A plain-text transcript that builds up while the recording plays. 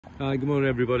Hi, good morning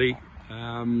everybody.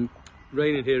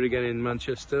 Raining here again in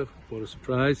Manchester. What a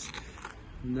surprise.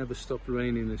 Never stopped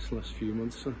raining this last few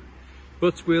months.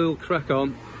 But we'll crack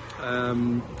on.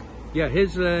 Yeah,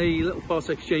 here's a little part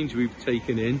exchange we've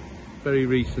taken in very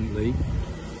recently.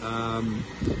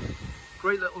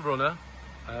 Great little runner,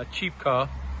 cheap car.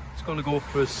 It's going to go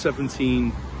for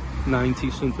 1790,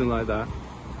 something like that.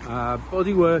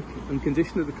 Bodywork and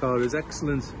condition of the car is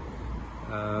excellent.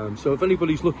 So if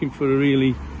anybody's looking for a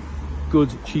really good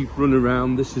cheap run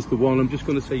around, this is the one. I'm just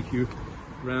going to take you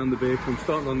around the vehicle. I'm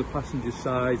starting on the passenger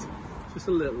side. Just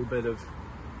a little bit of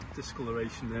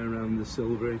discoloration there around the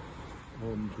silvery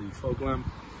on the fog lamp.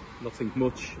 Nothing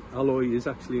much. Alloy is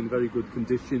actually in very good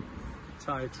condition.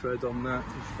 Tyre tread on that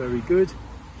is very good.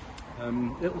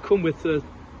 It'll come with a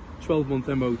 12-month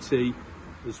MOT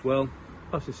as well.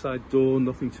 Passenger side door,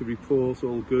 nothing to report,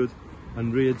 all good.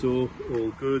 And rear door,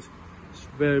 all good. It's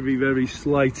very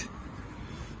slight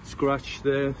scratch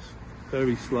there,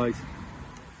 very slight.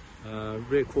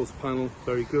 Rear quarter panel,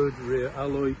 very good. Rear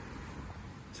alloy,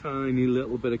 tiny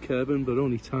little bit of carbon, but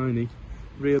only tiny.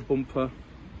 Rear bumper,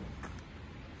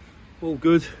 all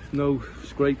good, no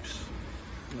scrapes.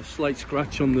 A slight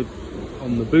scratch on the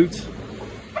boot,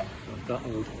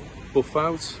 that'll buff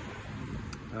out.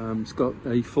 It's got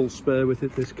a full spare with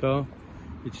it, this car.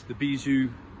 It's the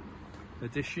Bizu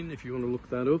edition, if you want to look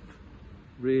that up.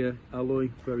 Rear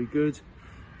alloy, very good.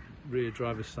 Rear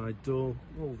driver's side door,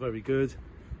 all very good,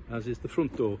 as is the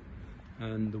front door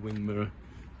and the wing mirror.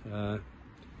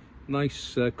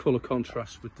 Nice colour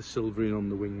contrast with the silvering on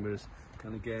the wing mirrors.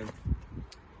 And again,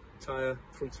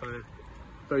 front tyre,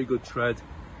 very good tread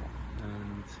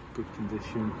and good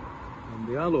condition on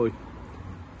the alloy.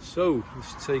 So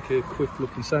let's take a quick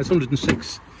look inside. It's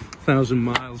 106,000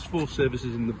 miles, 4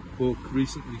 services in the book,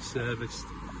 recently serviced.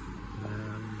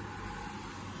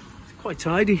 It's quite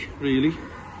tidy, really.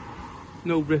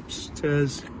 No rips,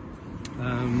 tears.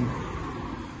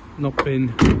 Not been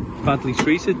badly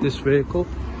treated, this vehicle.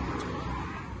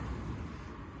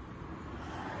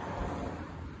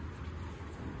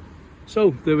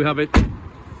 So there we have it.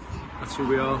 That's who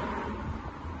we are.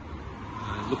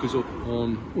 Look us up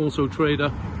on Auto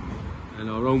Trader and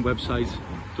our own website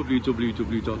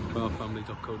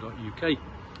www.carfamily.co.uk,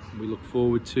 and we look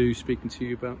forward to speaking to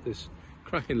you about this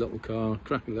cracking little car,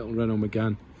 cracking little Renault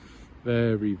Megane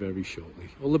very shortly.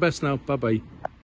 All the best now, bye bye.